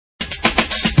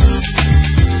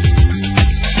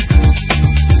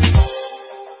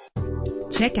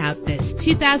Check out this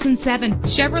 2007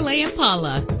 Chevrolet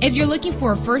Impala. If you're looking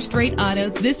for a first-rate auto,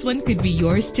 this one could be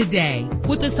yours today.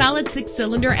 With a solid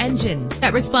 6-cylinder engine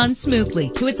that responds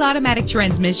smoothly to its automatic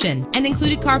transmission, an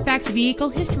included Carfax Vehicle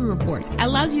History Report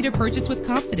allows you to purchase with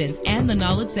confidence and the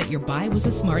knowledge that your buy was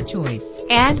a smart choice.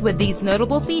 And with these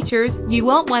notable features, you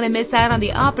won't want to miss out on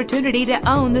the opportunity to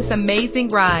own this amazing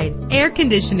ride. Air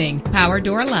conditioning, power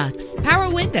door locks,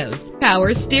 power windows,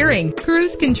 power steering,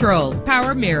 cruise control,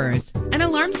 power mirrors, an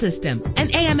alarm system, an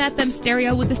AM/FM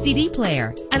stereo with a CD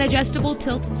player, an adjustable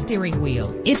tilt steering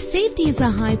wheel. If safety is a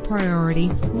high priority,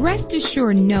 rest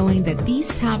assured knowing that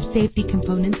these top safety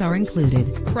components are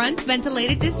included: front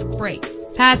ventilated disc brakes,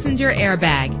 passenger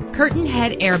airbag, curtain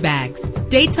head airbags,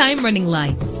 daytime running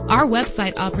lights. Our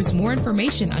website offers more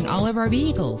information on all of our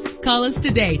vehicles. Call us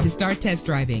today to start test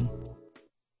driving.